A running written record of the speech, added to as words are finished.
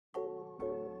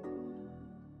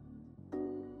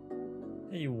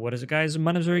Hey, what is it guys,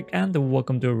 my name is Eric and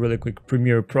welcome to a really quick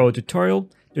Premiere Pro tutorial.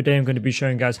 Today I'm going to be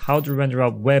showing you guys how to render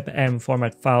out WebM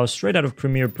format files straight out of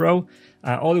Premiere Pro.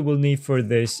 All you will need for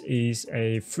this is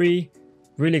a free,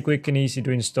 really quick and easy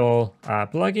to install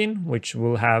plugin, which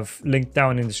we'll have linked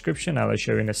down in the description. I'll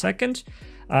show you in a second.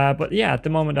 But yeah, at the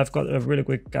moment I've got a really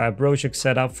quick project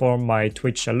set up for my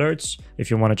Twitch alerts.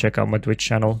 If you want to check out my Twitch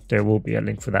channel, there will be a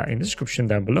link for that in the description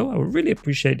down below. I would really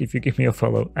appreciate if you give me a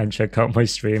follow and check out my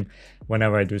stream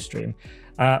whenever I do stream.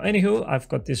 Anywho, I've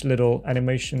got this little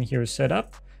animation here set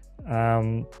up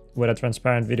with a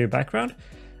transparent video background.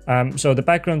 So the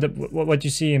background, what you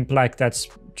see in black, that's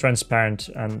transparent,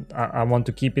 and I want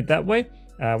to keep it that way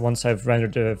once I've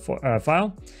rendered the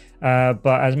file.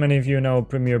 But as many of you know,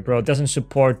 Premiere Pro doesn't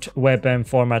support WebM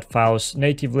format files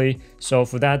natively. So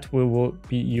for that, we will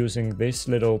be using this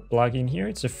little plugin here.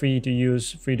 It's a free to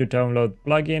use, free to download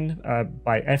plugin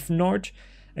by FNord.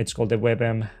 It's called the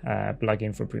WebM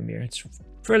plugin for Premiere. It's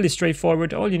fairly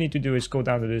straightforward. All you need to do is go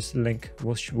down to this link,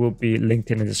 which will be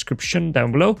linked in the description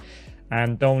down below,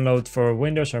 and download for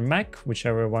Windows or Mac,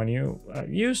 whichever one you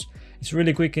use. It's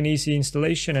really quick and easy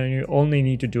installation, and you only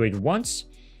need to do it once.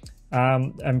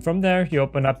 And from there, you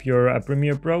open up your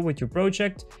Premiere Pro with your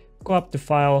project, go up to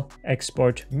File,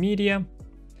 Export Media,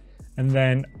 and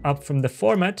then up from the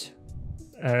format,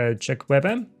 check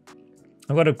WebM.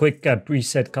 I've got a quick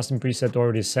custom preset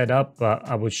already set up, but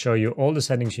I will show you all the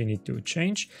settings you need to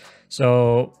change.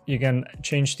 So you can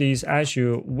change these as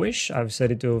you wish. I've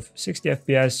set it to 60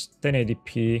 FPS,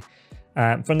 1080p.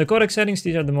 From the codec settings,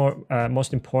 these are the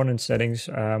most important settings.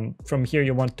 From here,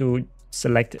 you want to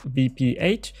select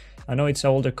VP8. I know it's an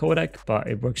older codec, but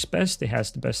it works best. It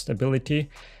has the best stability.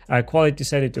 Quality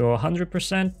set it to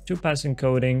 100%, 2-pass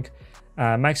encoding,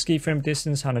 max keyframe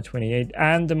distance 128.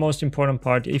 And the most important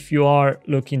part, if you are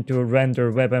looking to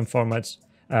render WebM formats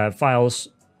files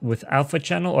with alpha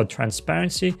channel or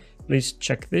transparency, please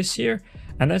check this here.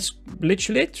 And that's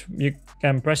literally it. You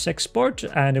can press export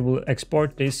and it will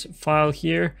export this file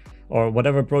here or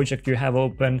whatever project you have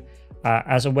open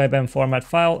as a WebM format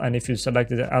file. And if you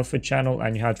selected the alpha channel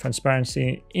and you have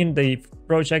transparency in the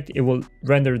project, it will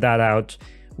render that out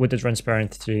with the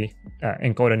transparency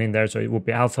encoded in there. So it will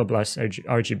be alpha plus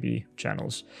RGB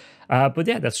channels. But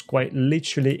yeah, that's quite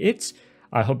literally it.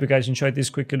 I hope you guys enjoyed this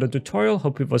quick little tutorial.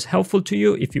 Hope it was helpful to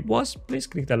you. If it was, please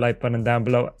click the like button down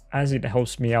below, as it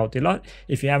helps me out a lot.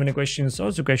 If you have any questions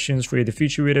or suggestions for the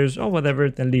future videos or whatever,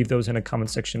 then leave those in the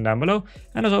comment section down below.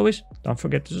 And as always, don't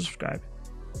forget to subscribe.